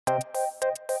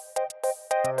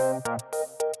Welcome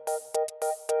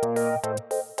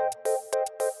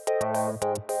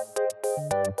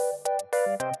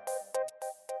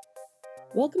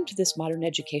to this Modern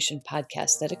Education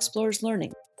podcast that explores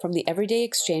learning, from the everyday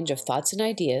exchange of thoughts and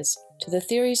ideas to the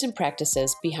theories and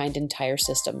practices behind entire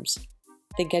systems.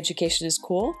 Think education is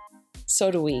cool?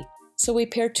 So do we. So we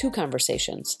pair two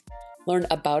conversations. Learn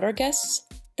about our guests,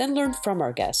 then learn from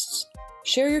our guests.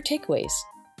 Share your takeaways,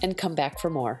 and come back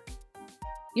for more.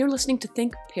 You're listening to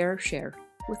Think, Pair, Share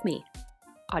with me,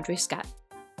 Audrey Scott.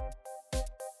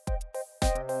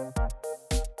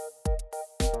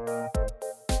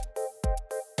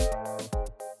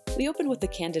 We open with a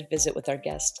candid visit with our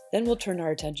guest, then we'll turn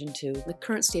our attention to the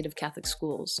current state of Catholic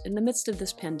schools in the midst of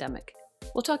this pandemic.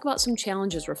 We'll talk about some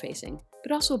challenges we're facing,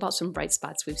 but also about some bright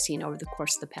spots we've seen over the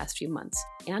course of the past few months,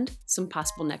 and some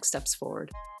possible next steps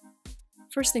forward.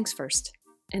 First things first,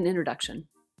 an introduction.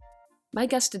 My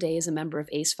guest today is a member of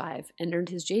ACE5 and earned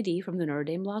his JD from the Notre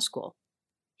Dame Law School.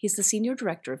 He's the Senior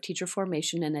Director of Teacher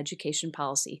Formation and Education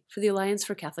Policy for the Alliance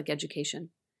for Catholic Education.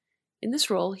 In this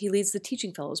role, he leads the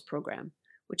Teaching Fellows Program,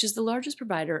 which is the largest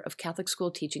provider of Catholic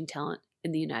school teaching talent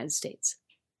in the United States.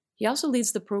 He also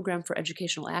leads the Program for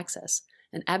Educational Access,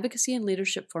 an advocacy and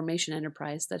leadership formation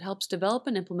enterprise that helps develop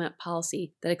and implement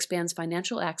policy that expands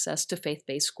financial access to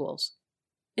faith-based schools.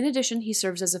 In addition, he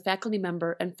serves as a faculty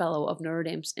member and fellow of Notre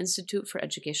Dame's Institute for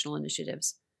Educational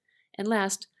Initiatives. And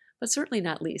last, but certainly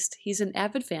not least, he's an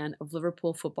avid fan of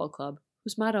Liverpool Football Club,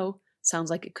 whose motto sounds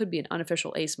like it could be an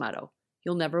unofficial ACE motto: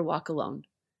 "You'll never walk alone."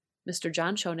 Mr.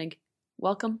 John Schoening,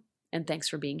 welcome, and thanks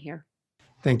for being here.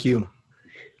 Thank you.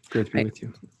 Great to be with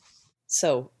you.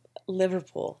 So,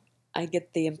 Liverpool, I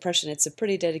get the impression it's a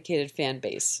pretty dedicated fan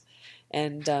base.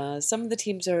 And some of the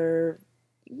teams are,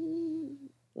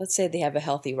 let's say they have a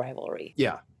healthy rivalry.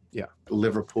 Yeah.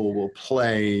 Liverpool will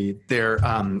play their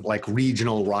like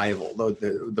regional rival.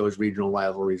 Those regional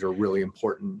rivalries are really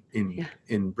important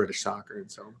in British soccer.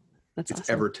 And so That's it's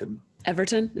awesome. Everton.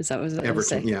 Everton? Is that what I was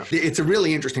Everton, say? yeah. It's a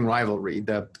really interesting rivalry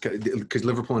because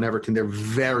Liverpool and Everton, they're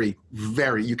very,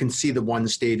 very, you can see the one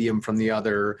stadium from the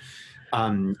other.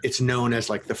 It's known as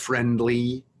like the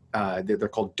friendly, they're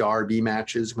called derby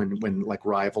matches when like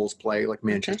rivals play, like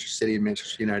Manchester City and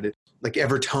Manchester United. Like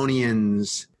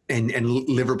Evertonians and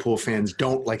Liverpool fans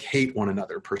don't like hate one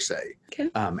another per se. Okay.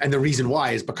 And the reason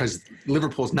why is because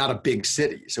Liverpool's not a big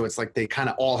city. So it's like they kind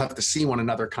of all have to see one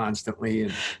another constantly.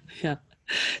 And Yeah.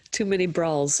 Too many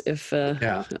brawls if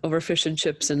over fish and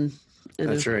chips and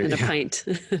a pint.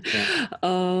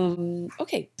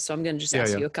 Okay, so I'm going to just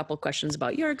ask you a couple questions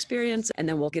about your experience, and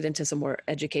then we'll get into some more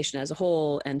education as a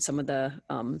whole and some of the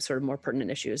sort of more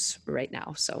pertinent issues right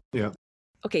now. So,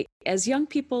 okay, as young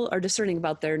people are discerning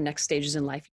about their next stages in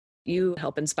life, you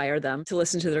help inspire them to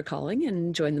listen to their calling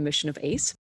and join the mission of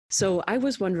ACE. So I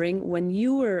was wondering, when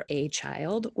you were a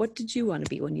child, what did you want to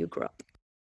be when you grew up?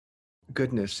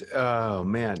 Goodness. Oh,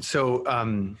 man. So,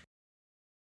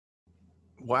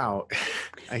 wow.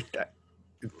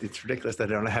 It's ridiculous that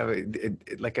I don't have an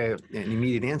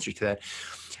immediate answer to that.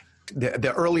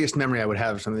 The earliest memory I would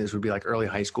have of something like this would be like early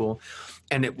high school.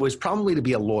 And it was probably to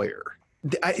be a lawyer.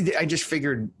 I just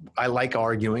figured I like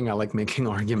arguing. I like making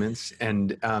arguments.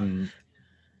 And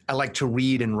I like to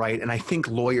read and write. And I think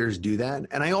lawyers do that.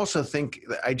 And I also think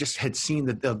that I just had seen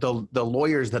that the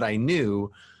lawyers that I knew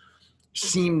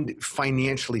seemed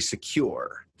financially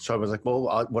secure. So I was like,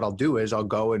 well, what I'll do is I'll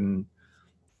go and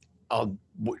I'll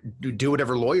do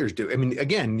whatever lawyers do. I mean,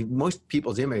 again, most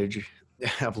people's image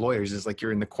of lawyers is like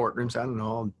you're in the courtrooms. I don't know,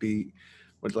 I'll be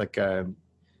with like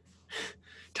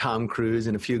Tom Cruise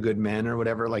and A Few Good Men or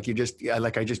whatever. Like I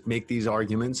just make these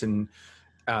arguments and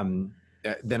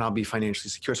then I'll be financially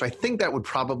secure. So I think that would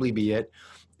probably be it.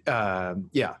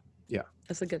 Yeah.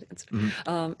 That's a good answer.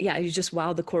 Mm-hmm. You just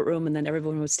wow the courtroom, and then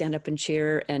everyone would stand up and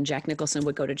cheer, and Jack Nicholson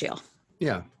would go to jail.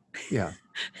 Yeah.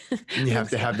 And you have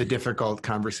to have the difficult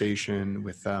conversation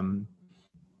with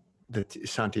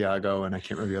Santiago, and I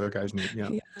can't remember the other guy's name. Yeah,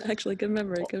 actually, good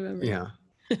memory. Yeah.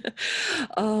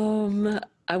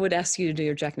 I would ask you to do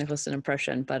your Jack Nicholson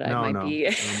impression, but I might be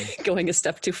going a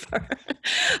step too far.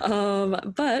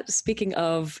 But speaking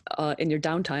of in your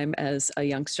downtime as a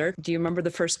youngster, do you remember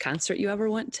the first concert you ever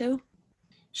went to?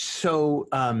 So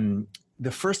the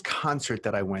first concert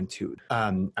that I went to,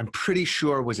 I'm pretty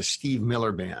sure was a Steve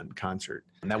Miller Band concert.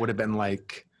 And that would have been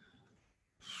like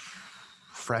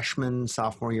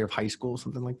sophomore year of high school,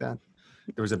 something like that.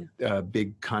 There was a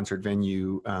big concert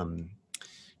venue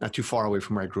not too far away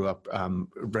from where I grew up,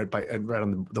 right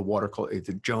on the water, it's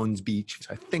at Jones Beach. So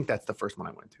I think that's the first one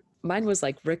I went to. Mine was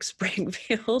like Rick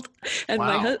Springfield. And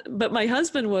wow. But my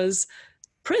husband was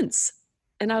Prince.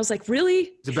 And I was like, really?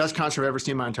 It's the best concert I've ever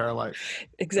seen in my entire life.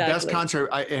 Exactly. The best concert.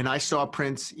 I saw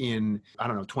Prince in, I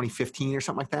don't know, 2015 or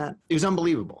something like that. It was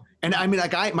unbelievable. And I mean,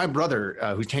 like my brother,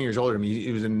 who's 10 years older than me,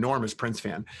 he was an enormous Prince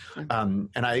fan. And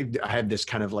I had this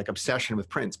kind of like obsession with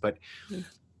Prince, but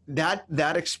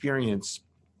that experience,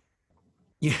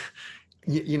 you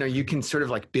know, you can sort of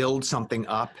like build something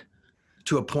up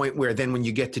to a point where then when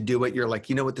you get to do it, you're like,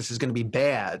 you know what, this is going to be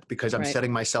bad because I'm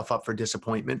setting myself up for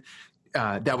disappointment.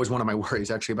 That was one of my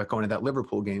worries actually about going to that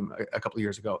Liverpool game a couple of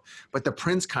years ago. But the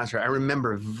Prince concert, I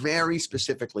remember very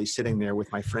specifically sitting there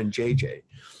with my friend JJ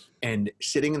and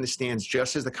sitting in the stands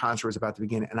just as the concert was about to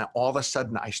begin. And all of a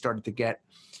sudden I started to get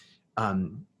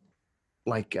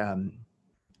like I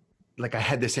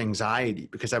had this anxiety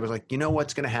because I was like, you know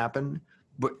what's going to happen?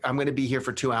 I'm going to be here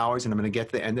for 2 hours and I'm going to get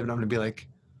to the end of it. And I'm going to be like,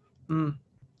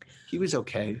 he was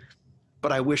okay,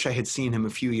 but I wish I had seen him a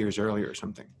few years earlier or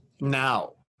something.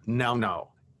 No.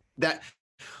 That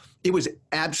it was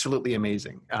absolutely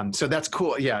amazing. So that's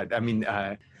cool. Yeah. I mean,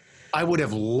 I would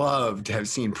have loved to have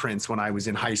seen Prince when I was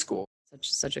in high school.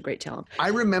 Such a great talent. I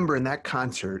remember in that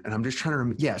concert, and I'm just trying to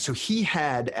remember. Yeah. So he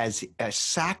had as a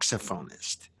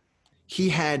saxophonist, he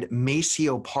had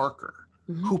Maceo Parker,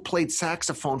 who played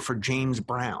saxophone for James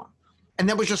Brown. And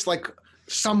that was just like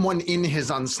someone in his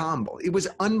ensemble. It was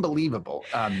unbelievable.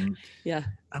 Yeah.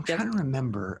 I'm trying to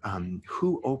remember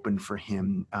who opened for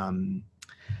him.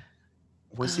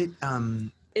 Was it?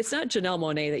 It's not Janelle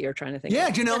Monáe that you're trying to think of. Yeah,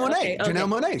 Janelle Monáe. Okay. Janelle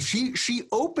Monáe. She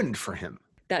opened for him.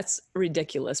 That's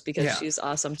ridiculous because she's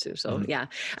awesome too. So yeah,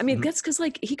 I mean, that's because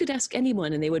like he could ask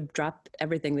anyone and they would drop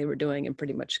everything they were doing and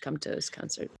pretty much come to his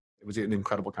concert. It was an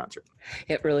incredible concert.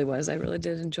 It really was. I really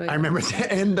did enjoy it. I remember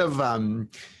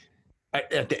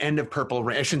at the end of Purple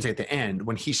Rain, I shouldn't say at the end,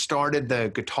 when he started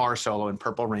the guitar solo in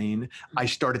Purple Rain, I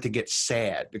started to get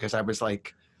sad because I was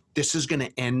like, this is going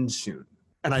to end soon.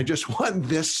 And I just want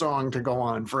this song to go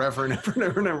on forever and ever and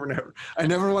ever and ever and ever. I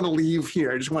never want to leave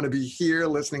here. I just want to be here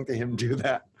listening to him do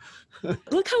that.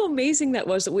 Look how amazing that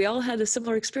was that we all had a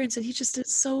similar experience and he just did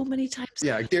so many times.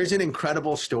 Yeah, there's an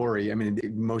incredible story. I mean,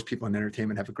 most people in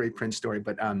entertainment have a great Prince story,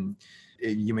 but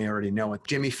you may already know it.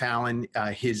 Jimmy Fallon,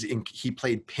 he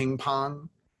played ping pong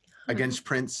against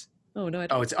Prince. Oh, no, I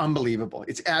don't. Oh, it's unbelievable.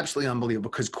 It's absolutely unbelievable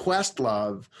because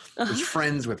Questlove was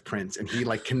friends with Prince and he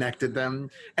like connected them.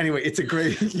 Anyway, it's a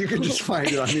great, you can just find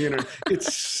it on the internet.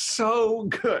 It's so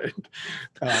good.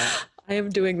 I am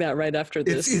doing that right after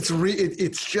this.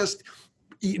 It's just,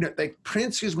 you know, like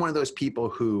Prince is one of those people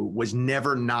who was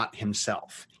never not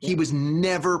himself. Yeah. He was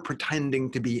never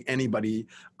pretending to be anybody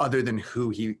other than who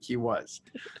he was.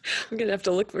 I'm going to have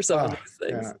to look for some of these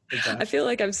things. Yeah, exactly. I feel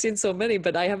like I've seen so many,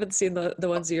 but I haven't seen the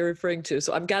ones you're referring to.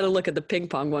 So I've got to look at the ping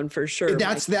pong one for sure.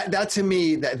 That to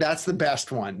me, that's the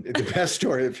best one. The best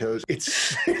story of his.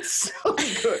 It's so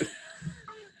good.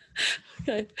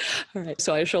 Okay. All right.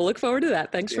 So I shall look forward to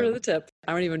that. Thanks for the tip.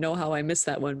 I don't even know how I missed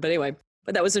that one, but anyway.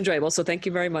 But that was enjoyable. So thank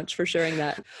you very much for sharing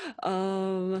that.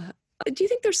 Do you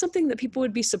think there's something that people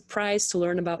would be surprised to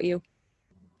learn about you?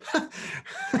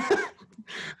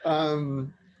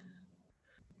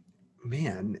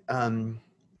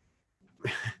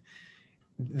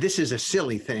 This is a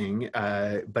silly thing,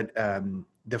 but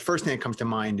the first thing that comes to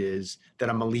mind is that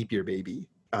I'm a leap year baby.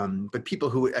 But people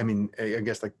who, I mean, I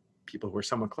guess like people who are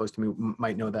somewhat close to me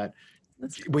might know that.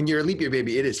 When you're a leap year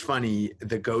baby, it is funny,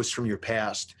 the ghosts from your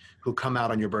past who come out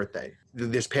on your birthday.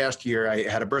 This past year, I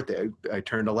had a birthday. I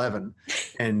turned 11.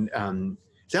 And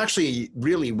it's actually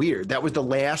really weird. That was the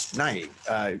last night,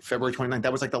 February 29th.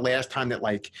 That was like the last time that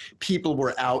like people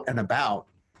were out and about.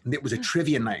 And it was a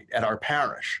trivia night at our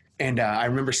parish. And I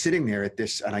remember sitting there at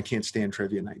this, and I can't stand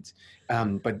trivia nights,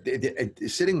 but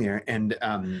sitting there and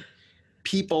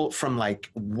people from like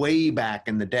way back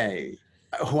in the day,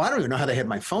 who I don't even know how they had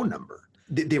my phone number.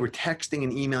 They were texting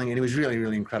and emailing, and it was really,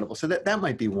 really incredible. So that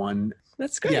might be one.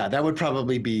 That's great. Yeah, that would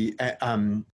probably be.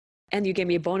 And you gave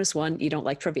me a bonus one. You don't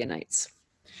like trivia nights.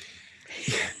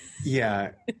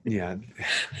 Yeah.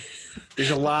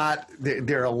 There's a lot.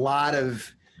 There are a lot of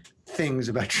things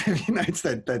about trivia nights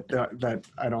that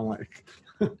I don't like.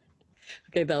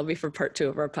 Okay, that'll be for part 2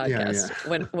 of our podcast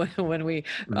when we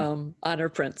honor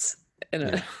Prince.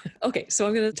 Okay, so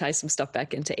I'm going to tie some stuff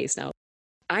back into ACE now.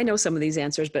 I know some of these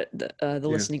answers, but the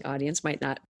listening audience might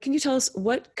not. Can you tell us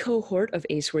what cohort of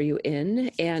ACE were you in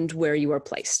and where you were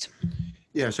placed?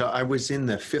 Yeah, so I was in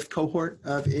the 5th cohort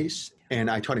of ACE,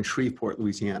 and I taught in Shreveport,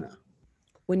 Louisiana.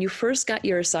 When you first got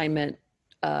your assignment,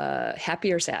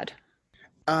 happy or sad?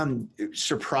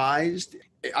 Surprised.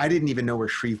 I didn't even know where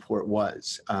Shreveport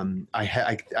was. I'm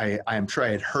sure I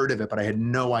had heard of it, but I had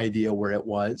no idea where it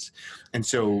was. And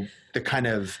so the kind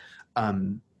of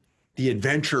the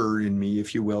adventurer in me,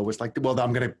 if you will, was like, well,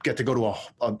 I'm going to get to go to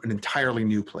an entirely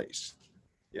new place.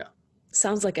 Yeah.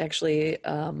 Sounds like actually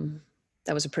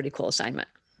that was a pretty cool assignment.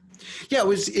 Yeah,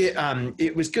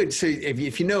 it was good. So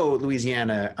if you know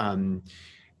Louisiana,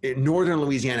 northern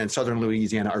Louisiana and southern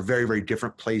Louisiana are very, very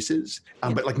different places.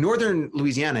 But like northern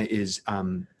Louisiana is,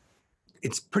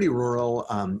 it's pretty rural.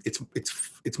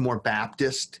 It's more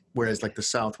Baptist, whereas like the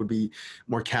South would be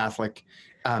more Catholic.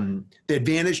 The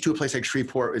advantage to a place like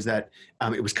Shreveport is that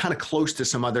it was kind of close to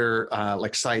some other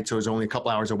like sites. So it was only a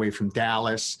couple hours away from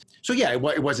Dallas. So yeah,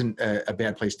 it wasn't a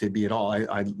bad place to be at all.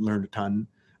 I learned a ton.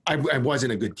 I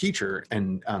wasn't a good teacher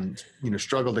and,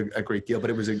 struggled a great deal, but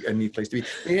it was a neat place to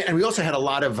be. And we also had a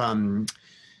lot of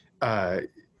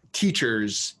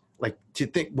teachers, like to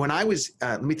think when I was,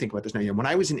 let me think about this now. Yeah, when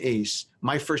I was in ACE,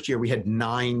 my first year, we had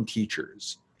 9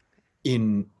 teachers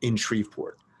in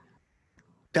Shreveport.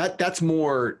 That's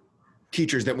more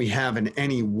teachers than we have in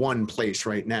any one place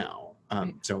right now.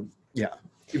 So yeah,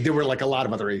 there were like a lot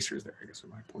of other ACErs there, I guess is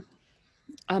my point.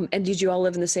 And did you all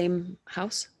live in the same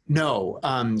house? No.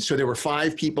 So there were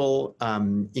 5 people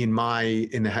in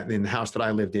the house that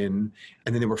I lived in,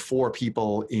 and then there were 4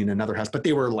 people in another house, but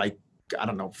they were like, I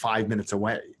don't know, 5 minutes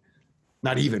away.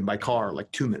 Not even by car,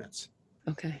 like 2 minutes.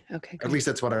 Okay. Great. At least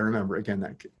that's what I remember.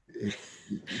 Again,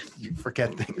 you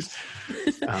forget things.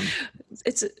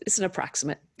 It's an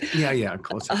approximate. Yeah,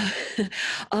 close.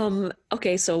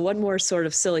 Okay, so one more sort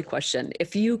of silly question.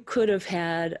 If you could have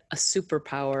had a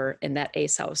superpower in that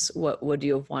ACE house, what would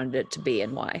you have wanted it to be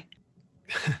and why?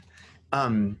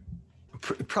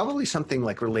 Probably something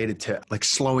like related to like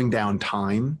slowing down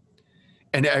time.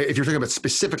 And if you're talking about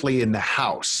specifically in the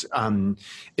house,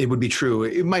 it would be true.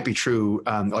 It might be true,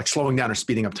 like slowing down or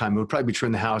speeding up time. It would probably be true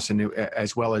in the house and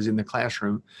as well as in the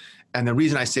classroom. And the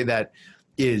reason I say that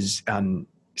is,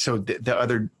 so the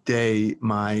other day,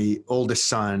 my oldest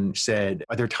son said,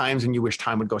 "Are there times when you wish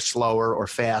time would go slower or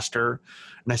faster?"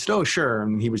 And I said, "Oh, sure."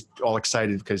 And he was all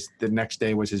excited because the next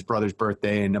day was his brother's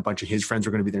birthday and a bunch of his friends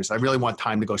were going to be there. So I really want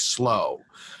time to go slow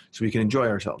so we can enjoy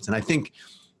ourselves. And I think,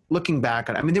 looking back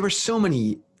at, there were so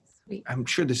many, I'm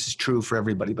sure this is true for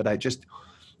everybody, but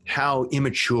how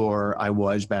immature I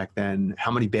was back then,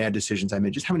 how many bad decisions I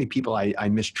made, just how many people I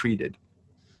mistreated.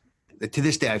 To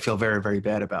this day, I feel very, very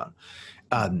bad about.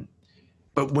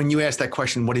 But when you asked that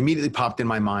question, what immediately popped in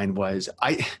my mind was,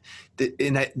 I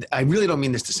really don't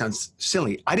mean this to sound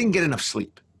silly, I didn't get enough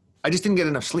sleep. I just didn't get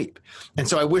enough sleep. And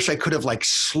so I wish I could have like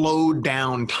slowed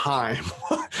down time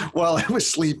while I was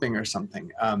sleeping or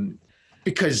something.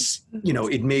 Because,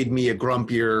 it made me a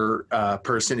grumpier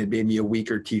person. It made me a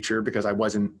weaker teacher because I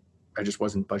just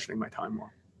wasn't budgeting my time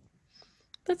well.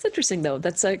 That's interesting though.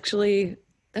 That's actually,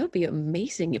 that would be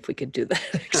amazing if we could do that,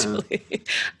 actually.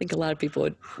 I think a lot of people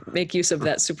would make use of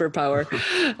that superpower.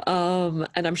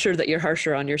 And I'm sure that you're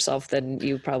harsher on yourself than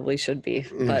you probably should be.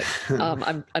 But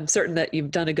I'm certain that you've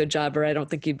done a good job, or I don't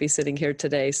think you'd be sitting here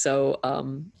today. So,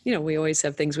 we always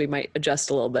have things we might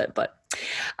adjust a little bit. But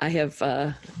I have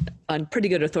on pretty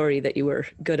good authority that you were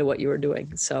good at what you were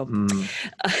doing. So,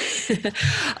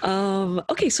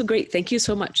 okay, so great. Thank you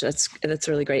so much. That's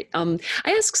really great. I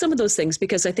ask some of those things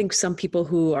because I think some people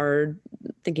who are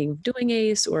thinking of doing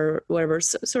ACE or whatever,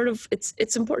 sort of,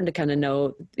 it's important to kind of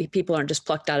know people aren't just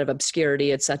plucked out of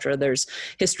obscurity, et cetera. There's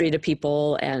history to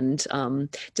people and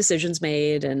decisions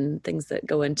made and things that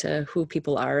go into who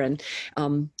people are. And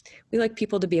we like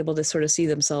people to be able to sort of see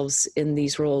themselves in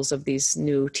these roles of these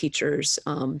new teachers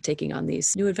taking on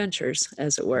these new adventures,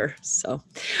 as it were. So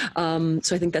I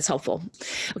think that's helpful.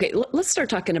 Okay, let's start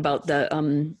talking about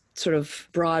the sort of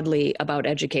broadly about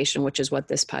education, which is what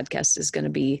this podcast is going to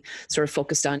be sort of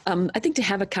focused on. I think to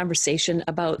have a conversation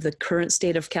about the current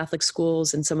state of Catholic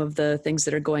schools and some of the things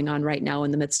that are going on right now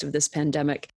in the midst of this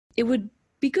pandemic, it would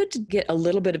be good to get a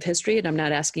little bit of history. And I'm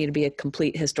not asking you to be a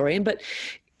complete historian, but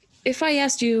if I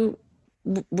asked you,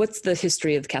 what's the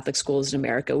history of Catholic schools in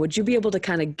America, would you be able to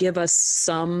kind of give us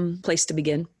some place to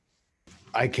begin?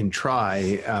 I can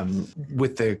try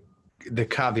with the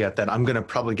caveat that I'm going to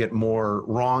probably get more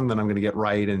wrong than I'm going to get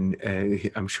right.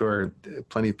 And I'm sure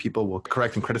plenty of people will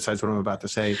correct and criticize what I'm about to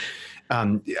say.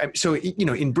 So,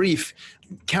 in brief,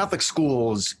 Catholic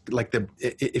schools,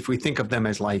 if we think of them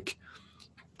as like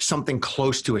something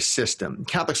close to a system,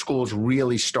 Catholic schools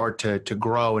really start to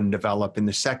grow and develop in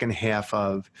the second half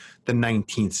of the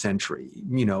 19th century,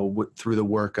 through the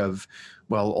work of,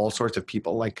 all sorts of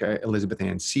people like Elizabeth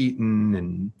Ann Seton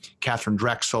and Catherine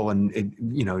Drexel and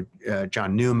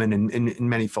John Newman and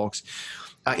many folks,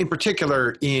 in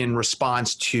particular in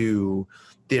response to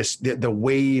the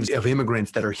waves of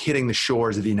immigrants that are hitting the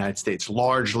shores of the United States,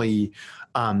 largely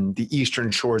the eastern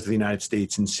shores of the United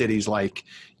States in cities like,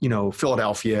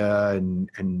 Philadelphia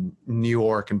and New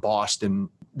York and Boston.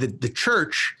 The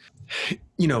church,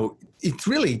 it's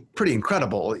really pretty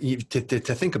incredible to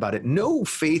think about it. No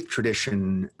faith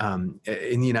tradition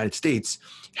in the United States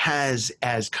has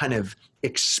as kind of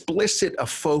explicit a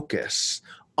focus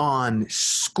on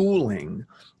schooling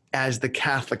as the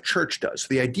Catholic Church does. So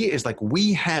the idea is like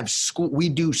we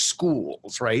do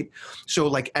schools, right? So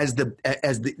like as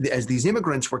these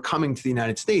immigrants were coming to the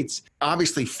United States,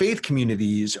 obviously faith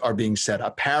communities are being set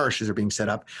up, parishes are being set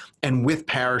up, and with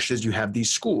parishes you have these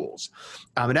schools.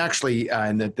 And actually,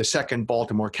 in the Second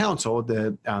Baltimore Council,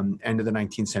 the end of the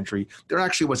 19th century, there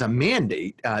actually was a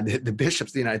mandate. The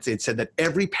bishops of the United States said that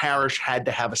every parish had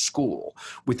to have a school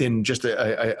within just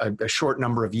a short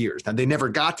number of years. Now, they never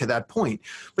got to that point.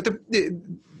 But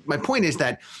my point is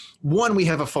that, one, we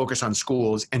have a focus on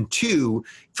schools, and two,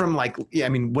 from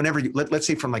let's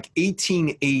say from like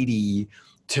 1880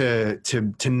 to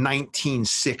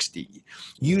 1960,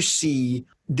 you see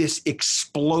this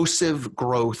explosive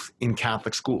growth in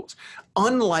Catholic schools,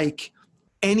 unlike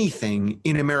anything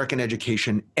in American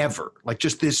education ever. Like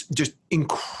just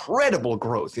incredible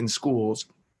growth in schools,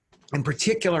 in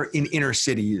particular in inner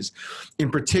cities, in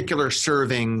particular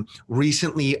serving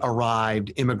recently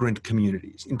arrived immigrant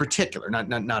communities, in particular,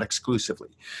 not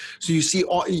exclusively. So you see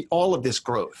all of this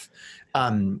growth.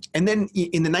 And then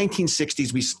in the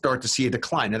 1960s, we start to see a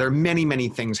decline. Now, there are many, many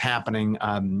things happening.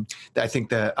 That I think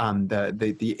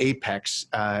the apex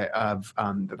of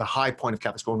the high point of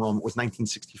Catholic school enrollment was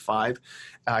 1965.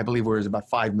 I believe where it was about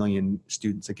 5 million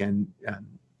students. Again,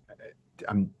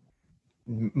 I'm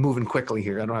moving quickly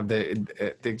here. I don't have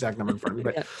the exact number in front of me,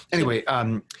 but yeah. Anyway,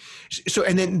 so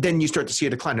and then you start to see a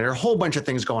decline. There are a whole bunch of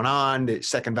things going on. The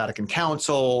Second Vatican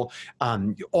Council,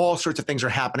 all sorts of things are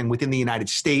happening within the United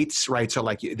States, right? So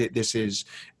like this is,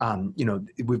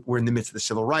 we're in the midst of the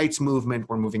civil rights movement.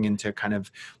 We're moving into kind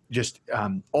of just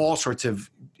all sorts of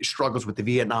struggles with the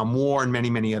Vietnam War and many,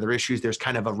 many other issues. There's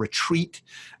kind of a retreat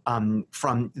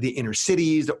from the inner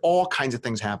cities. There are all kinds of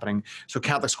things happening. So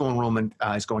Catholic school enrollment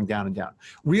is going down and down.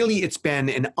 Really, it's been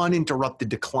an uninterrupted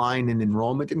decline in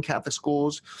enrollment in Catholic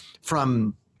schools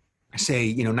from, say,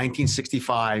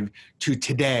 1965 to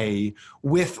today,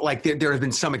 with like there have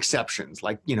been some exceptions.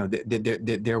 Like,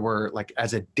 there were, like,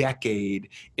 as a decade,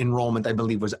 enrollment, I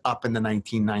believe, was up in the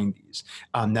 1990s.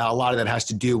 Now, a lot of that has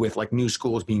to do with like new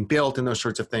schools being built and those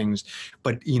sorts of things.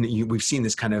 But we've seen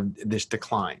this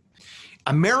decline.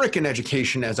 American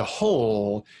education as a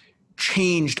whole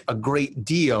changed a great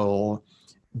deal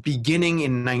beginning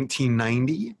in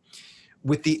 1990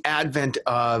 with the advent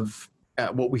of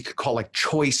what we could call like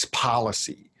choice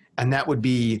policy. And that would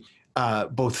be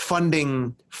both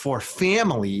funding for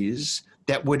families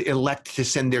that would elect to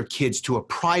send their kids to a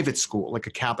private school, like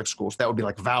a Catholic school. So that would be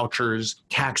like vouchers,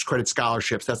 tax credit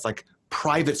scholarships. That's like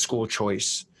private school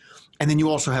choice. And then you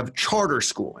also have charter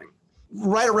schooling.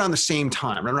 Right around the same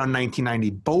time, right around 1990,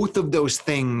 both of those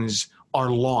things are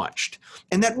launched.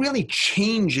 And that really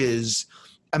changes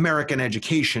American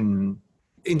education.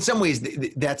 In some ways,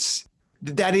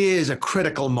 that is a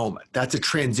critical moment. That's a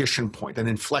transition point, an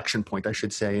inflection point, I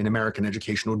should say, in American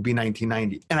education would be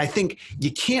 1990. And I think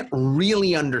you can't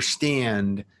really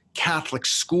understand Catholic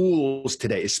schools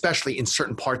today, especially in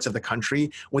certain parts of the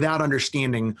country, without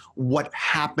understanding what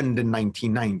happened in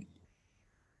 1990.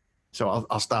 So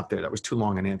I'll stop there. That was too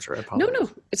long an answer. I apologize. No,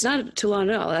 it's not too long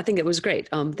at all. I think it was great.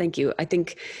 Thank you. I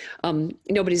think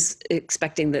nobody's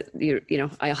expecting that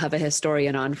I'll have a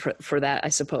historian on for that, I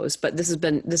suppose. But this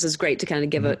is great to kind of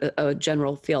give a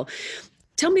general feel.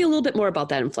 Tell me a little bit more about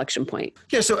that inflection point.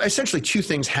 Yeah, so essentially two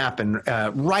things happen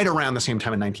right around the same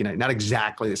time in 1990. Not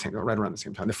exactly the same, but right around the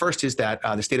same time. The first is that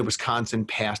the state of Wisconsin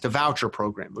passed a voucher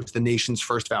program. It was the nation's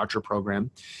first voucher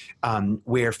program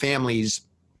where families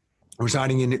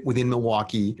residing within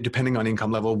Milwaukee, depending on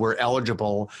income level, were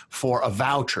eligible for a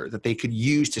voucher that they could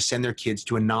use to send their kids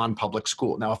to a non-public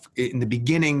school. Now, in the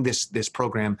beginning, this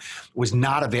program was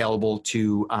not available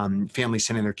to families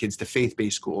sending their kids to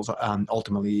faith-based schools.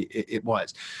 Ultimately, it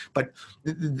was. But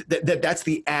that's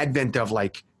the advent of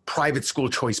like private school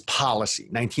choice policy,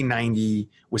 1990,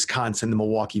 Wisconsin, the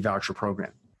Milwaukee voucher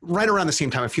program. Right around the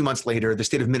same time, a few months later, the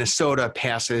state of Minnesota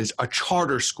passes a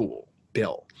charter school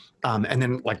bill. And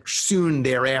then like soon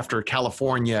thereafter,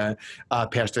 California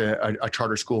passed a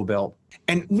charter school bill.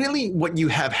 And really what you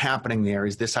have happening there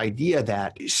is this idea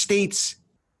that states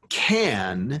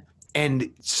can,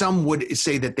 and some would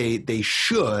say that they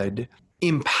should,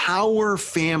 empower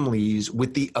families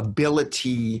with the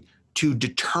ability to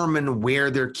determine where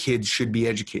their kids should be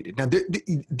educated. Now,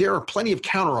 there are plenty of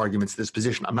counter arguments to this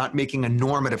position. I'm not making a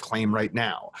normative claim right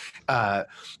now.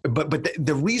 But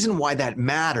the reason why that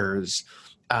matters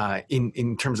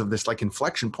in terms of this like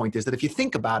inflection point is that if you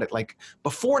think about it, like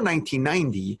before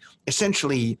 1990,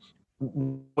 essentially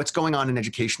what's going on in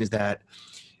education is that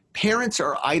parents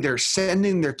are either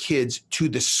sending their kids to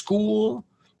the school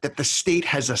that the state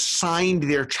has assigned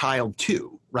their child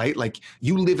to, right? Like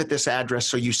you live at this address,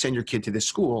 so you send your kid to this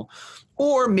school.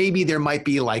 Or maybe there might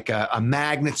be like a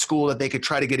magnet school that they could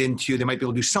try to get into. They might be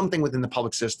able to do something within the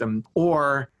public system,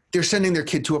 or they're sending their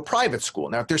kid to a private school.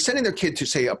 Now, if they're sending their kid to,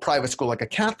 say, a private school like a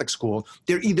Catholic school,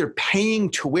 they're either paying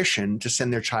tuition to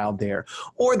send their child there,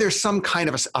 or there's some kind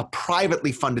of a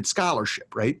privately funded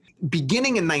scholarship, right?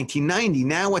 Beginning in 1990,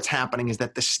 now what's happening is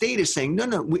that the state is saying,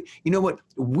 no, you know what?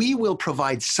 We will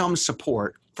provide some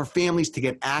support for families to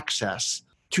get access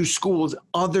to schools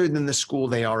other than the school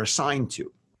they are assigned to.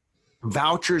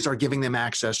 Vouchers are giving them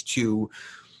access to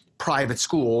private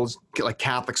schools, like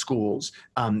Catholic schools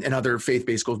and other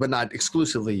faith-based schools, but not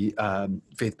exclusively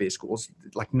faith-based schools,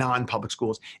 like non-public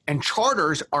schools. And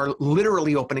charters are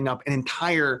literally opening up an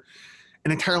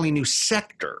entirely new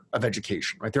sector of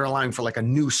education, right? They're allowing for like a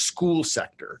new school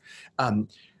sector.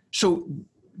 So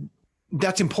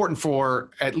that's important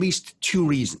for at least two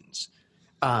reasons.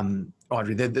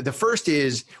 Audrey, the first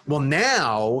is, well,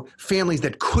 now families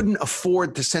that couldn't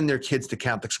afford to send their kids to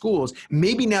Catholic schools,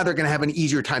 maybe now they're going to have an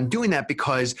easier time doing that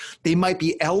because they might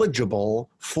be eligible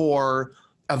for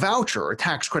a voucher or a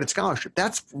tax credit scholarship.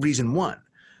 That's reason one.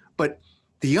 But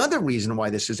the other reason why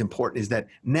this is important is that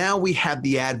now we have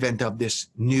the advent of this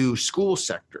new school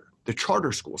sector, the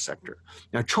charter school sector.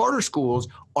 Now, charter schools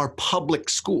are public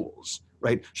schools,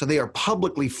 right? So they are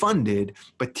publicly funded,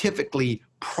 but typically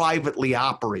privately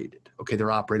operated. Okay,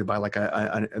 they're operated by like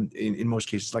in most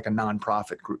cases, like a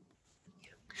nonprofit group.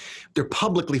 They're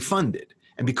publicly funded.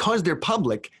 And because they're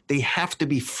public, they have to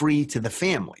be free to the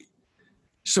family.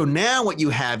 So now what you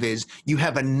have is you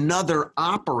have another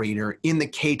operator in the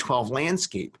K-12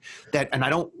 landscape that, and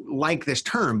I don't like this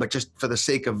term, but just for the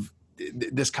sake of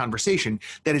this conversation,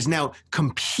 that is now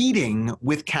competing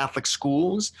with Catholic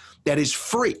schools that is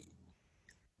free.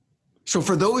 So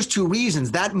for those two reasons,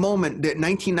 that moment, that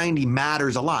 1990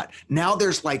 matters a lot. Now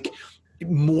there's like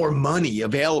more money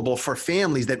available for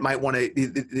families that might want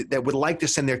to, that would like to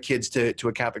send their kids to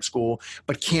a Catholic school,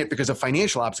 but can't because of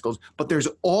financial obstacles. But there's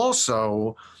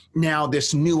also now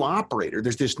this new operator,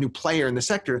 there's this new player in the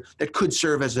sector that could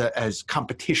serve as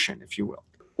competition, if you will.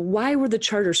 Why were the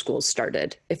charter schools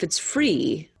started? If it's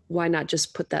free, why not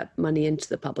just put that money into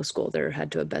the public school? There had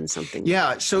to have been something.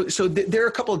 Yeah, so there are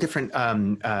a couple of different.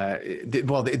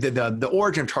 The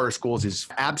origin of charter schools is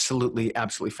absolutely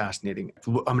fascinating.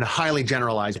 I'm going to highly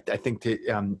generalize, I think, to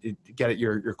get at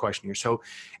your question here. So,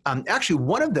 actually,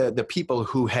 one of the people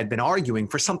who had been arguing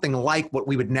for something like what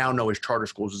we would now know as charter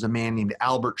schools was a man named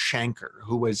Albert Shanker,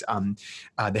 who was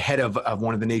the head of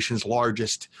one of the nation's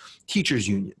largest teachers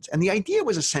unions, and the idea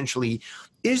was essentially,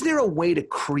 is there a way to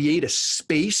create a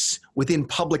space within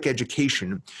public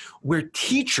education where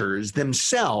teachers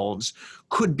themselves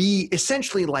could be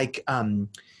essentially like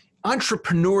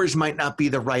entrepreneurs might not be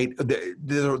the right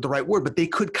word, but they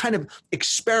could kind of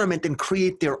experiment and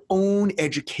create their own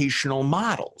educational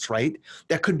models, right?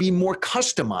 That could be more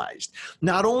customized,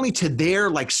 not only to their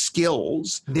like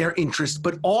skills, their interests,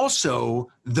 but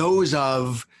also those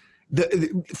of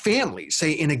the families,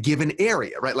 say, in a given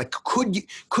area, right? Like,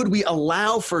 could we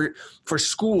allow for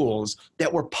schools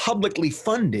that were publicly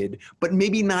funded, but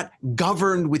maybe not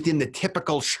governed within the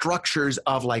typical structures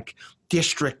of like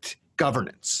district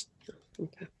governance?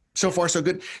 Okay. So far, so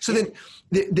good. So then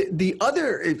the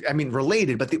other, I mean,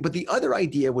 related, but the other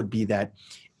idea would be that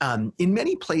in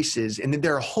many places, and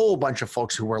there are a whole bunch of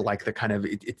folks who are like the kind of,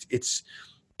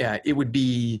 it would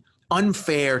be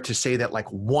unfair to say that like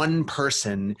one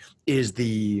person is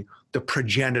the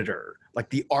progenitor, like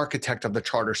the architect of the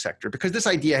charter sector, because this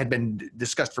idea had been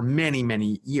discussed for many,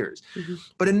 many years. Mm-hmm.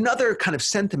 But another kind of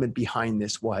sentiment behind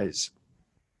this was,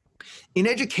 in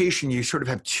education, you sort of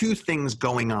have two things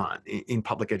going on in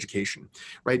public education,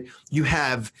 right? You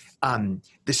have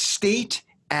the state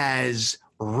as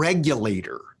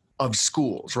regulator of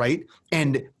schools, right?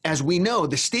 And as we know,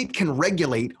 the state can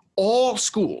regulate all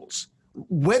schools.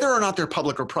 Whether or not they're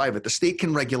public or private, the state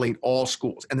can regulate all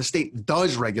schools, and the state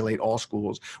does regulate all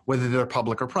schools, whether they're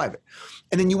public or private.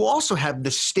 And then you also have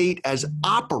the state as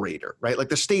operator, right? Like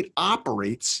the state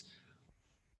operates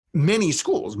many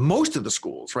schools, most of the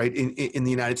schools, right, in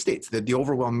the United States, the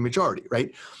overwhelming majority,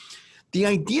 right? The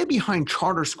idea behind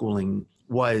charter schooling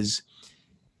was,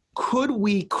 could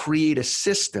we create a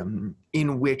system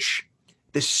in which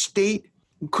the state,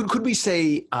 could we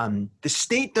say the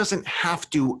state doesn't have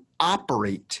to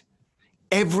operate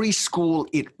every school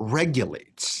it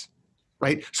regulates,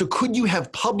 right? So could you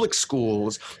have public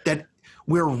schools that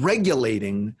we're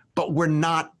regulating, but we're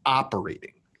not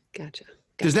operating? Gotcha.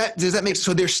 Does that make,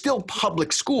 so they're still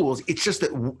public schools, it's just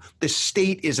that the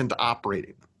state isn't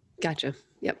operating them. Gotcha.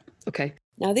 Yep. Okay.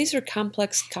 Now these are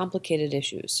complex, complicated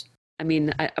issues. I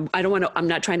mean, I don't want to, I'm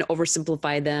not trying to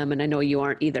oversimplify them, and I know you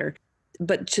aren't either,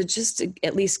 but to just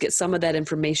at least get some of that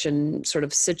information sort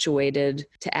of situated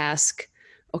to ask,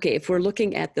 okay, if we're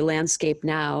looking at the landscape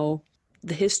now,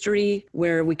 the history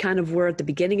where we kind of were at the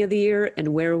beginning of the year and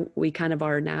where we kind of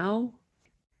are now,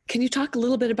 can you talk a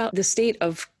little bit about the state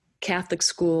of Catholic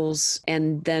schools,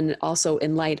 and then also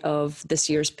in light of this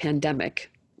year's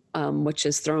pandemic, which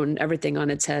has thrown everything on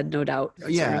its head, no doubt.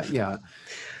 Yeah.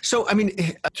 So, I mean,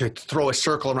 to throw a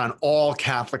circle around all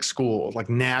Catholic schools, like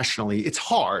nationally, it's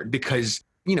hard because,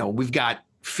 we've got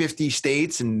 50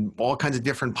 states and all kinds of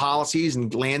different policies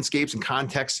and landscapes and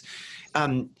contexts.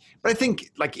 But I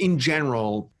think, like, in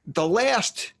general, the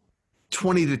last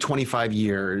 20 to 25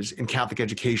 years in Catholic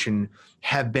education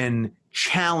have been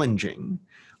challenging.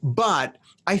 But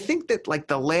I think that, like,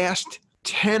 the last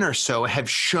 10 or so have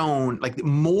shown, like,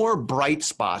 more bright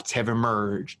spots have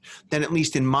emerged than, at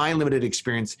least in my limited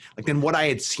experience, like, than what I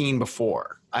had seen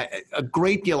before. A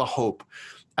great deal of hope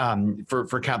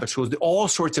for Catholic schools, all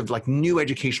sorts of, like, new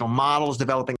educational models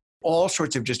developing, all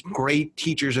sorts of just great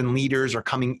teachers and leaders are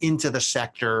coming into the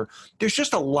sector. There's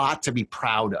just a lot to be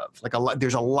proud of.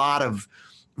 There's a lot of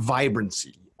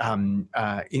vibrancy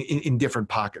in different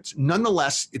pockets.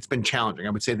 Nonetheless, it's been challenging. I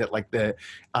would say that, like, there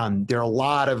are a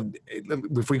lot of,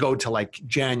 if we go to, like,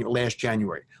 last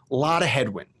January, a lot of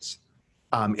headwinds.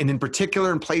 And in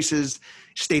particular in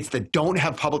states that don't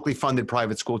have publicly funded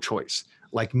private school choice,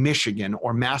 like Michigan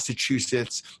or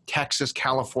Massachusetts, Texas,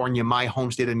 California, my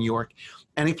home state of New York,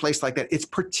 any place like that, it's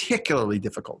particularly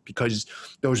difficult because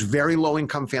those very low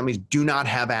income families do not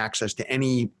have access to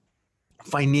any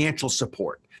financial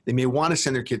support. They may want to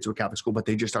send their kids to a Catholic school, but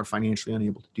they just are financially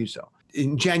unable to do so.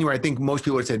 In January, I think most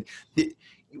people have said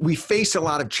we face a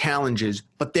lot of challenges,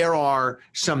 but there are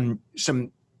some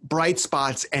bright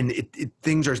spots, and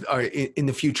things are in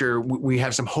the future. We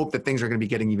have some hope that things are going to be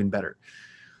getting even better.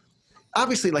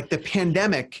 Obviously, like, the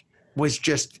pandemic was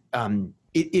just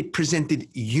it presented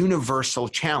universal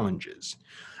challenges.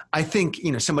 I think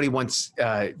somebody once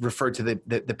referred to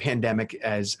the pandemic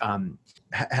as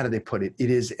how do they put it?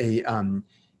 It is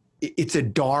it's a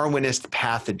Darwinist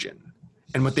pathogen.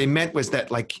 And what they meant was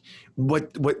that, like,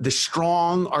 what the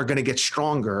strong are going to get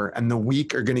stronger and the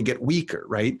weak are going to get weaker,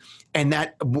 right? And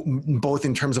that both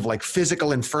in terms of, like,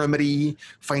 physical infirmity,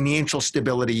 financial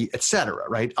stability, et cetera,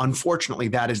 right? Unfortunately,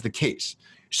 that is the case.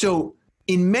 So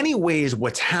in many ways,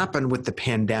 what's happened with the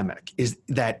pandemic is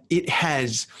that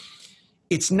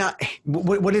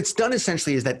what it's done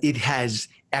essentially is that it has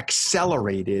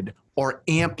accelerated or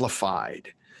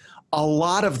amplified a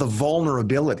lot of the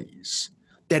vulnerabilities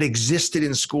that existed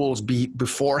in schools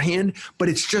beforehand, but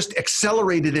it's just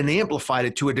accelerated and amplified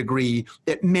it to a degree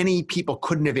that many people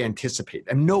couldn't have anticipated,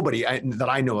 and nobody that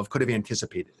I know of could have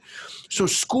anticipated. So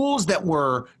schools that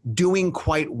were doing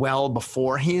quite well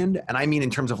beforehand, and I mean in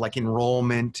terms of, like,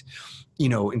 enrollment,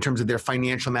 in terms of their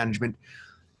financial management,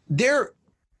 they're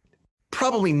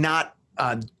probably not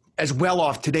as well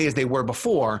off today as they were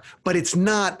before, but it's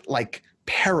not, like,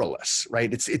 perilous,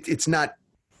 right? It's not,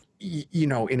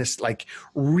 in a, like,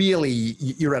 really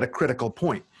you're at a critical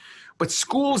point. But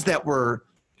schools that were,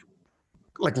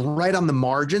 like, right on the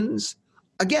margins,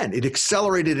 again, it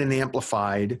accelerated and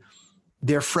amplified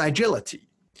their fragility.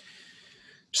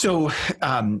 So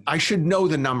I should know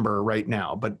the number right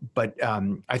now, but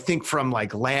I think from,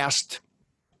 like,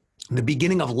 the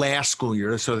beginning of last school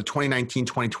year, so the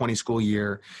 2019-2020 school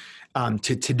year,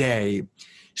 to today,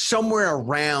 somewhere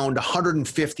around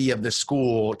 150 of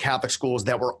the Catholic schools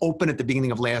that were open at the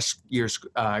beginning of last year's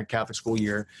Catholic school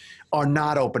year are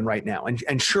not open right now.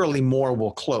 And surely more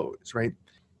will close, right?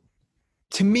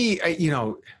 To me,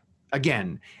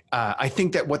 again, I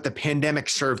think that what the pandemic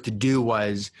served to do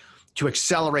was to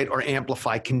accelerate or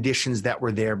amplify conditions that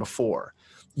were there before.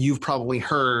 You've probably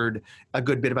heard a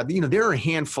good bit about, there are a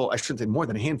handful, I shouldn't say more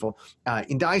than a handful,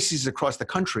 in dioceses across the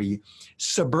country,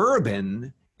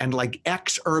 suburban and, like,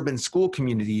 ex-urban school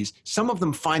communities, some of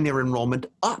them find their enrollment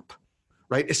up,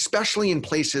 right? Especially in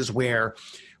places where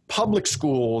public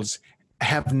schools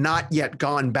have not yet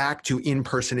gone back to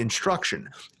in-person instruction,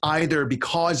 either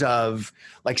because of,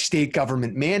 like, state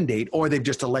government mandate, or they've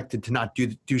just elected to not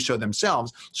do so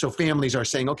themselves. So families are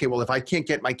saying, okay, well, if I can't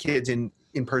get my kids in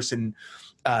person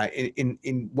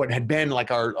in what had been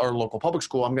like our local public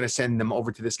school, I'm going to send them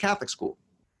over to this Catholic school.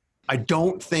 I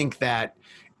don't think that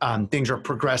things are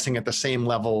progressing at the same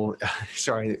level.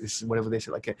 Sorry, this is whatever they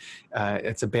say. Like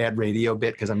it's a bad radio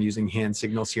bit because I'm using hand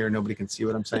signals here. Nobody can see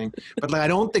what I'm saying. But like, I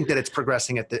don't think that it's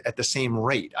progressing at the same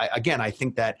rate. I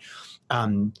think that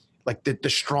like the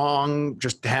strong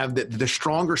just have the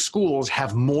stronger schools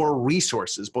have more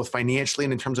resources, both financially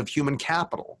and in terms of human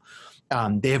capital.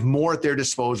 They have more at their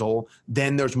disposal.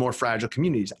 Then there's more fragile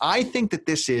communities. I think that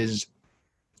this is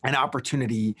an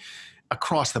opportunity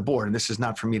across the board. And this is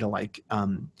not for me to like,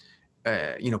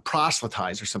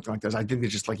 proselytize or something like this. I think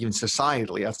it's just like even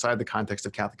societally, outside the context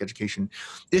of Catholic education,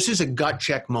 this is a gut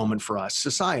check moment for us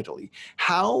societally.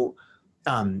 How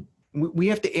we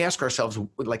have to ask ourselves,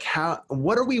 like,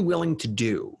 what are we willing to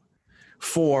do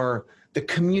for the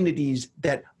communities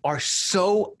that are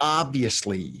so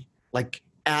obviously like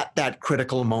at that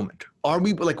critical moment? Are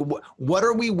we like, what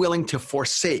are we willing to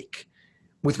forsake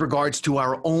with regards to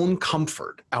our own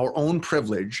comfort, our own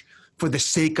privilege for the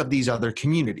sake of these other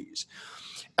communities?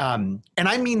 And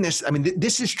I mean this,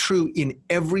 this is true in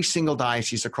every single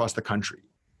diocese across the country,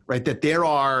 right? That there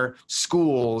are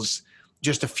schools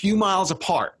just a few miles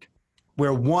apart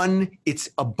where one, it's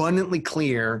abundantly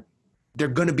clear they're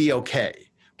going to be okay.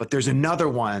 But there's another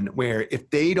one where if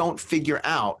they don't figure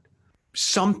out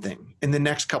something in the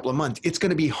next couple of months, it's going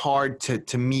to be hard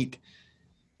to meet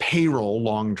payroll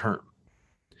long term.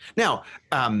 Now,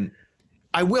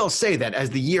 I will say that as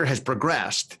the year has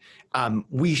progressed,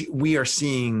 we are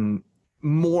seeing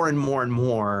more and more and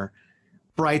more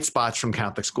bright spots from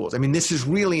Catholic schools. I mean, this is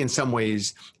really in some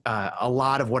ways a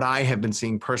lot of what I have been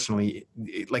seeing personally.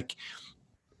 Like,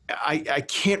 I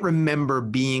can't remember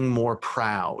being more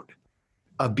proud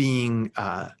of being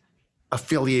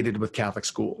affiliated with Catholic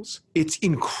schools. It's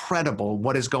incredible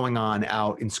what is going on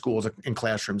out in schools and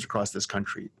classrooms across this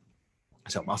country.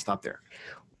 So I'll stop there.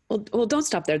 Well, don't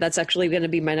stop there. That's actually going to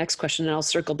be my next question, and I'll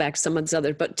circle back to some of these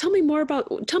other. But tell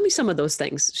me some of those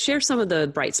things. Share some of the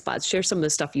bright spots. Share some of the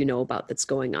stuff you know about that's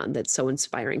going on that's so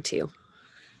inspiring to you.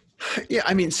 Yeah,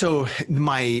 I mean, so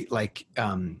my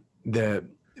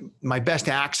my best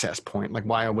access point, like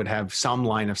why I would have some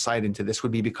line of sight into this,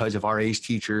 would be because of our ACE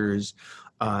teachers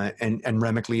and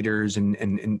REMIC leaders and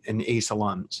ACE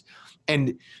alums.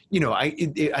 And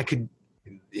I could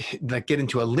like get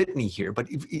into a litany here, but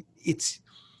it's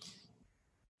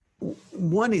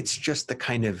just the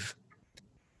kind of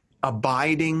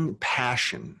abiding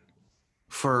passion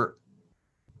for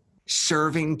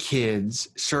serving kids,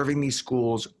 serving these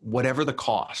schools, whatever the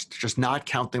cost, just not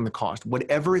counting the cost,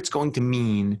 whatever it's going to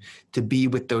mean to be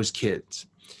with those kids.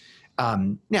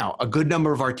 Now, a good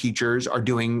number of our teachers are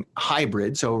doing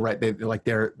hybrid. So, right, they've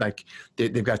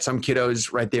got some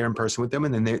kiddos right there in person with them,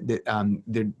 and then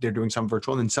they're doing some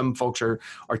virtual, and then some folks are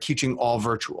teaching all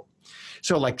virtual.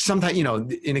 So, like sometimes,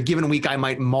 in a given week, I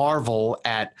might marvel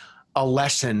at a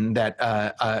lesson that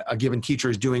a given teacher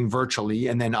is doing virtually,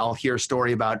 and then I'll hear a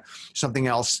story about something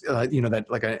else, that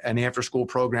like an after-school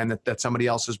program that somebody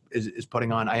else is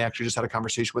putting on. I actually just had a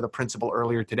conversation with a principal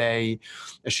earlier today.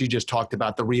 She just talked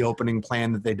about the reopening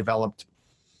plan that they developed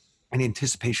in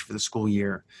anticipation for the school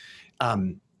year.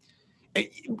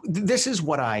 This is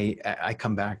what I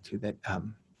come back to, that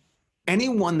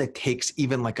anyone that takes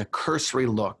even like a cursory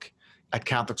look at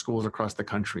Catholic schools across the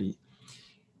country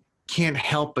can't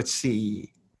help but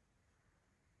see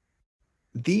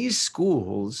these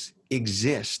schools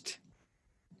exist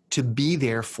to be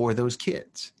there for those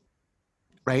kids,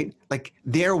 right? Like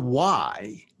their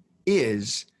why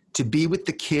is to be with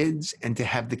the kids and to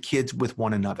have the kids with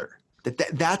one another.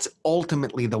 That's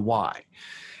ultimately the why.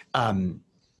 And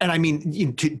I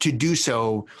mean, to do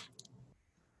so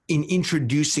in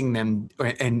introducing them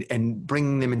and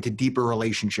bringing them into deeper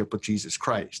relationship with Jesus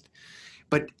Christ.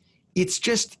 But it's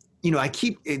just, I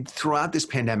keep, throughout this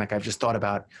pandemic, I've just thought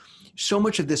about so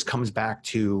much of this comes back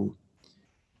to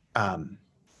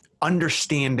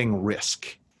understanding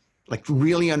risk, like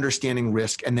really understanding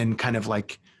risk, and then kind of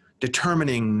like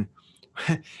determining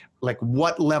like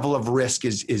what level of risk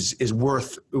is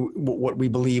worth what we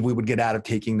believe we would get out of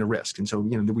taking the risk. And so,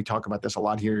 we talk about this a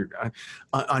lot here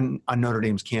on Notre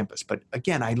Dame's campus. But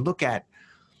again, I look at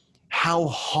how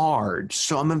hard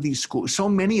so many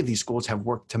of these schools have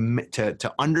worked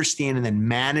to understand and then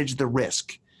manage the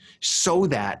risk so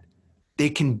that they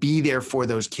can be there for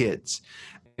those kids.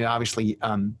 And obviously,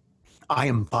 I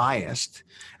am biased,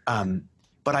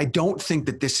 but I don't think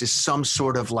that this is some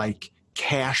sort of like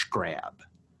cash grab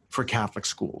for Catholic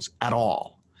schools at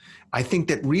all. I think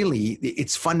that really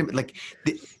it's fundamental. Like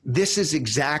this is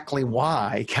exactly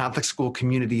why Catholic school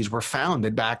communities were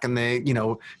founded back in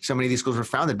the, so many of these schools were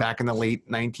founded back in the late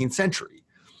 19th century.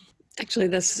 Actually,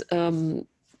 that's,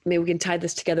 maybe we can tie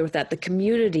this together with that. The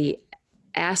community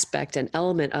aspect and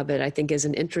element of it, I think, is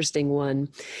an interesting one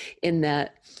in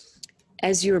that,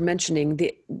 as you were mentioning,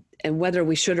 and whether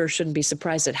we should or shouldn't be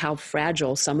surprised at how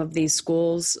fragile some of these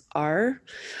schools are,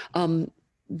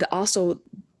 also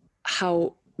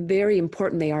how very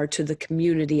important they are to the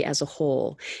community as a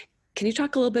whole. Can you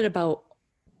talk a little bit about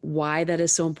why that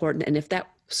is so important, and if that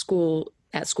school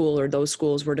or those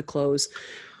schools were to close,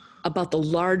 about the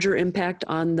larger impact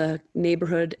on the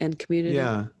neighborhood and community?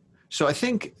 Yeah. So I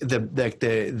think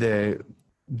the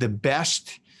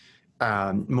best,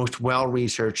 most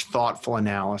well-researched, thoughtful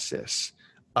analysis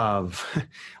of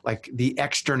like the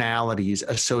externalities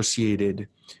associated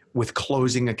with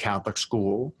closing a Catholic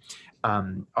school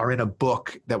are in a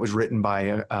book that was written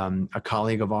by a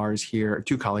colleague of ours here,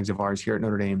 two colleagues of ours here at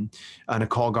Notre Dame,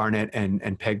 Nicole Garnett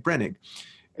and Peg Brennig.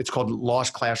 It's called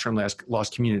Lost Classroom,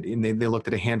 Lost Community. And they looked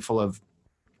at a handful of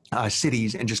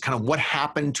cities and just kind of what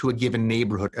happened to a given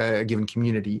neighborhood, a given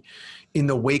community in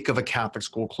the wake of a Catholic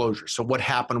school closure. So what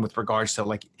happened with regards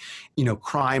to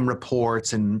crime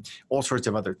reports and all sorts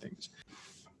of other things.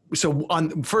 So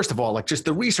first of all, just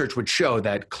the research would show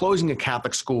that closing a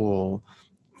Catholic school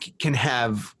can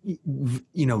have,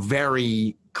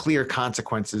 very clear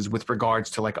consequences with regards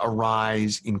to a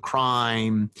rise in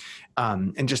crime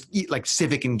and just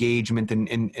civic engagement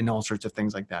and all sorts of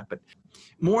things like that. But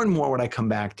more and more what I come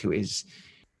back to is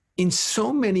in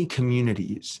so many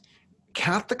communities,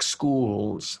 Catholic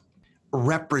schools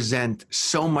represent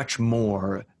so much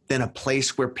more than a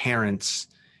place where parents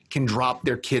can drop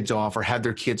their kids off or have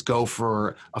their kids go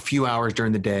for a few hours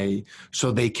during the day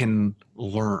so they can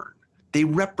learn. They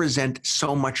represent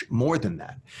so much more than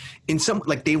that.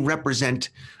 They represent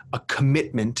a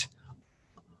commitment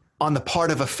on the part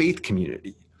of a faith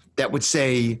community that would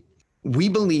say, we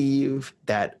believe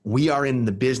that we are in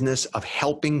the business of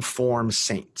helping form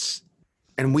saints.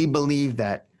 And we believe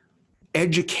that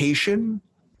education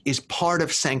is part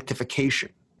of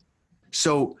sanctification.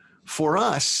 So for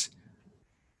us,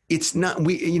 it's not,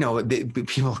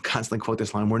 people constantly quote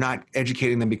this line, we're not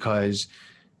educating them because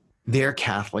they're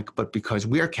Catholic, but because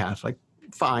we're Catholic.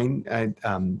 Fine.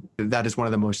 That is one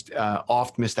of the most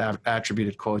oft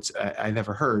misattributed quotes I've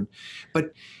ever heard.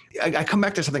 But I come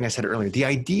back to something I said earlier. The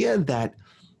idea that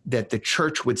the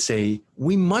church would say,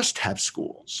 we must have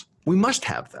schools. We must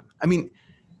have them. I mean,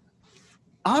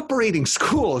 operating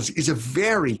schools is a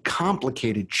very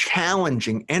complicated,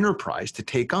 challenging enterprise to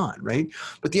take on, right?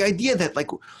 But the idea that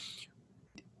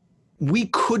we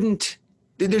couldn't,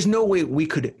 there's no way we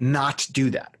could not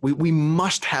do that. We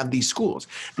must have these schools,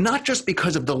 not just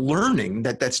because of the learning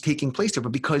that's taking place there,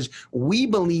 but because we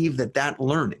believe that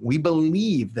learning, we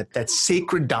believe that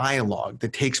sacred dialogue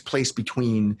that takes place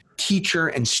between teacher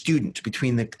and student,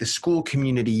 between the school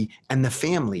community and the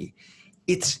family,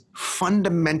 it's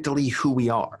fundamentally who we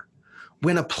are.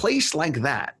 When a place like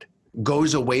that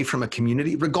goes away from a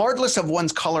community, regardless of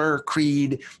one's color,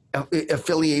 creed,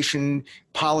 affiliation,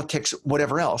 politics,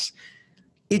 whatever else,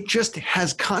 it just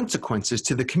has consequences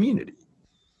to the community.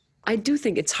 I do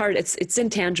think it's hard. It's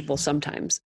intangible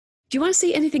sometimes. Do you want to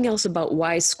say anything else about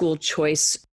why school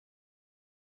choice?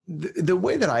 The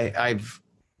way that I've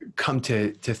come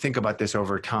to think about this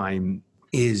over time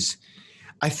is,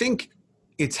 I think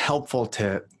it's helpful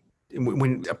to,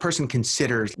 when a person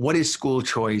considers what is school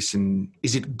choice and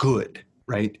is it good,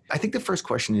 right? I think the first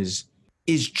question is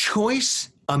choice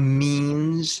a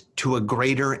means to a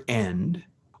greater end?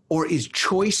 Or is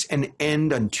choice an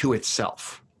end unto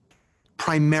itself,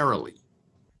 primarily?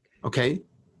 Okay?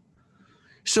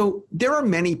 So there are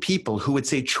many people who would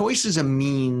say choice is a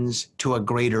means to a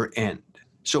greater end.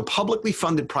 So publicly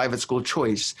funded private school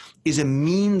choice is a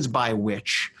means by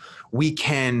which we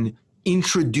can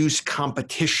introduce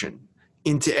competition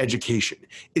into education.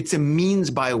 It's a means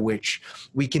by which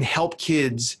we can help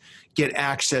kids get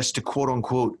access to quote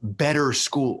unquote better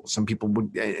schools. Some people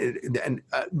would, and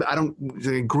I don't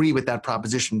agree with that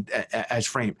proposition as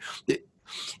framed.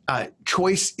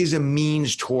 Choice is a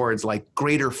means towards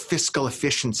greater fiscal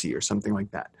efficiency or something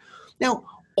like that. Now,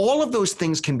 all of those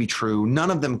things can be true.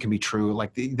 None of them can be true.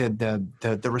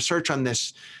 The research on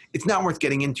this, it's not worth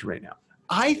getting into right now.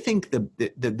 I think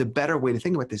the better way to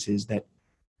think about this is that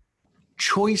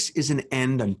choice is an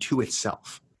end unto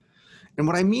itself. And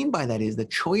what I mean by that is that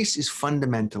choice is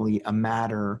fundamentally a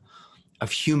matter of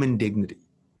human dignity.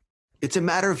 It's a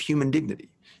matter of human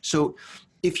dignity. So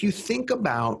if you think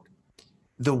about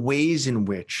the ways in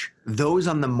which those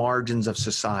on the margins of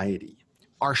society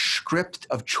our script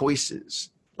of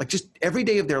choices, like just every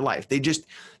day of their life.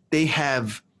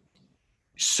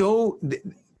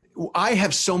 I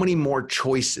have so many more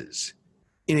choices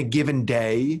in a given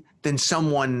day than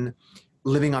someone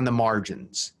living on the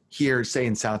margins here, say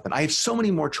in South Bend. I have so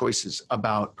many more choices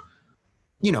about,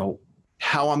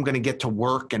 how I'm going to get to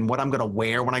work and what I'm going to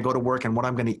wear when I go to work and what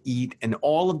I'm going to eat and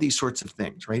all of these sorts of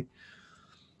things, right?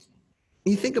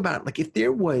 You think about it, like if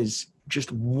there was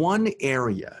just one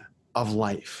area of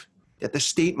life that the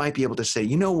state might be able to say,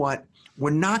 you know what, we're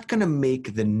not going to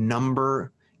make the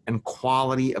number and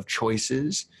quality of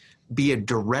choices be a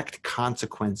direct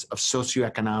consequence of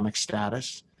socioeconomic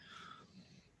status.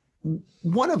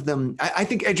 One of them, I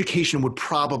think education would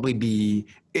probably be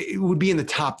in the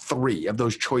top 3 of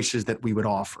those choices that we would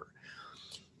offer.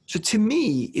 So to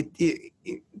me, it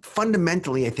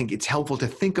fundamentally, I think it's helpful to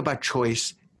think about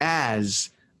choice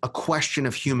as a question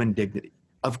of human dignity,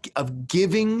 of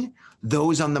giving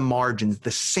those on the margins the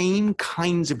same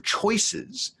kinds of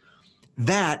choices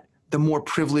that the more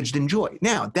privileged enjoy.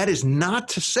 Now, that is not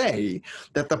to say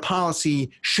that the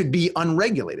policy should be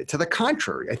unregulated. To the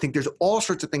contrary, I think there's all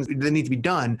sorts of things that need to be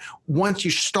done once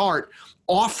you start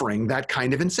offering that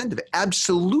kind of incentive.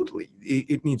 Absolutely,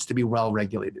 it needs to be well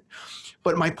regulated.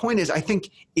 But my point is, I think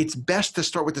it's best to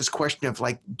start with this question of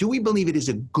like, do we believe it is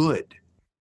a good?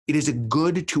 It is a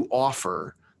good to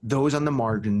offer those on the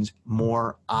margins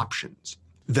more options.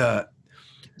 The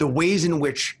ways in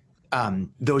which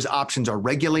those options are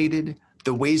regulated,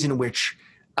 the ways in which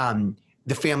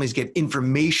the families get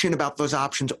information about those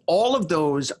options, all of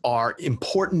those are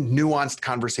important, nuanced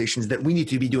conversations that we need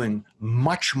to be doing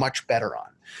much, much better on.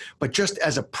 But just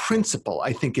as a principle,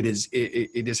 I think it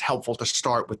is helpful to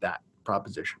start with that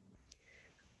proposition.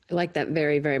 I like that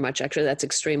very, very much. Actually, that's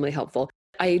extremely helpful.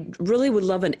 I really would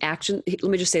love an action. Let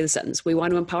me just say the sentence. We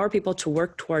want to empower people to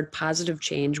work toward positive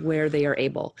change where they are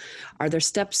able. Are there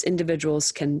steps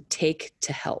individuals can take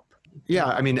to help? Yeah,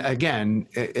 I mean, again,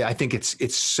 I think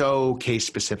it's so case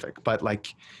specific, but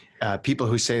like people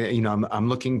who say, I'm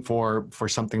looking for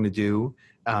something to do,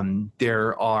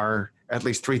 there are at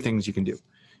least 3 things you can do.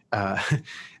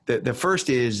 The first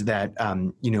is that,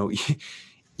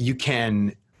 you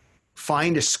can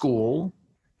find a school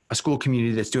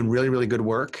community that's doing really, really good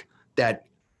work that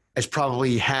has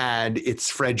probably had its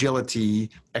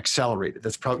fragility accelerated.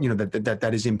 That's probably,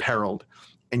 that is imperiled.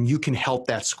 And you can help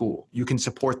that school. You can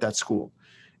support that school.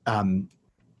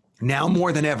 Now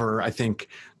more than ever, I think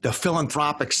the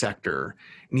philanthropic sector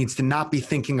needs to not be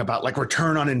thinking about like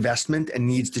return on investment and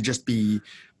needs to just be,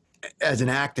 as an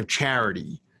act of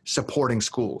charity, supporting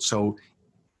schools. So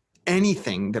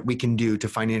anything that we can do to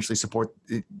financially support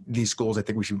these schools, I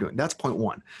think we should be doing. That's point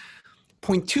 1.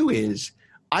 Point 2 is,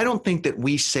 I don't think that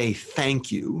we say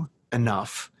thank you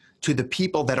enough to the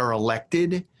people that are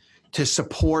elected to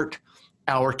support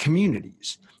our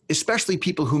communities, especially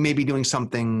people who may be doing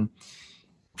something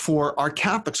for our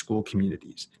Catholic school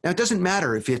communities. Now, it doesn't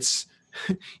matter if it's,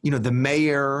 the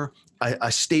mayor,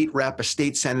 a state rep, a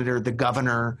state senator, the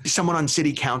governor, someone on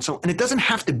city council. And it doesn't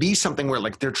have to be something where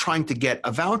like they're trying to get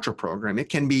a voucher program. It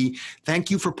can be, thank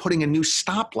you for putting a new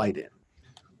stoplight in.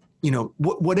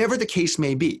 Whatever the case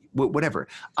may be, whatever.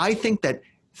 I think that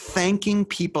thanking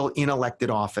people in elected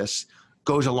office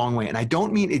goes a long way. And I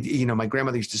don't mean it, my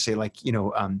grandmother used to say like,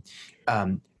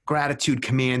 gratitude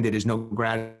commanded is no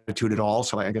gratitude at all.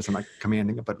 So I guess I'm not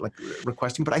commanding it, but like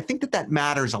requesting. But I think that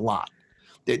matters a lot.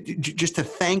 Just to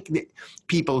thank the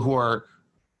people who are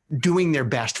doing their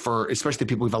best for, especially the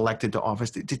people we've elected to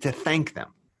office, to thank them.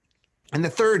 And the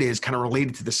third is kind of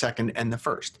related to the second and the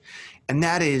first. And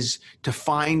that is to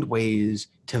find ways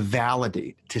to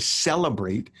validate, to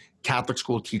celebrate Catholic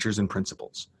school teachers and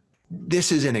principals.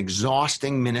 This is an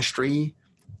exhausting ministry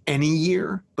any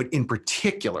year, but in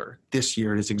particular, this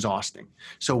year it is exhausting.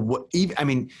 So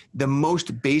the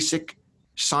most basic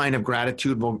sign of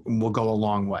gratitude will go a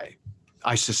long way,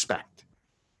 I suspect.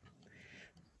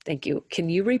 Thank you. Can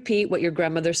you repeat what your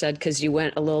grandmother said? Because you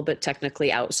went a little bit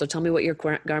technically out. So tell me what your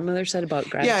grandmother said about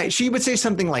gratitude. Yeah, she would say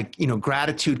something like,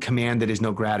 gratitude commanded is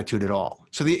no gratitude at all.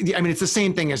 So it's the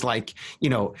same thing as like,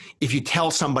 if you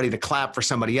tell somebody to clap for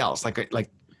somebody else,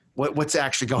 like what's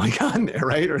actually going on there,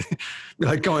 right? Or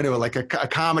like going to a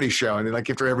comedy show and like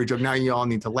after every joke, now you all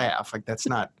need to laugh. Like that's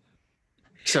not.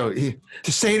 So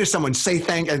to say to someone, say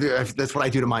thank. That's what I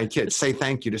do to my kids. Say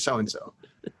thank you to so and so.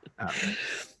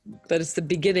 But it's the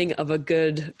beginning of a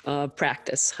good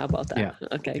practice. How about that? Yeah.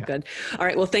 Okay, Yeah. Good. All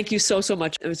right. Well, thank you so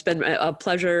much. It's been a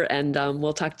pleasure, and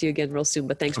we'll talk to you again real soon.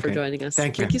 But thanks for joining us.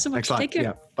 Thank you. Thank you so much. Take care.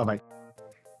 Yeah. Bye-bye.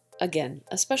 Again,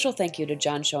 a special thank you to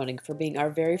John Schoening for being our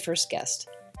very first guest.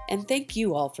 And thank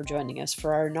you all for joining us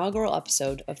for our inaugural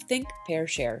episode of Think, Pair,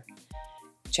 Share.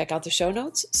 Check out the show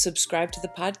notes, subscribe to the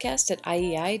podcast at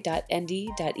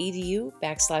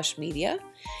iei.nd.edu/media,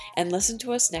 and listen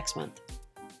to us next month.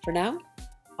 For now,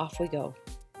 off we go.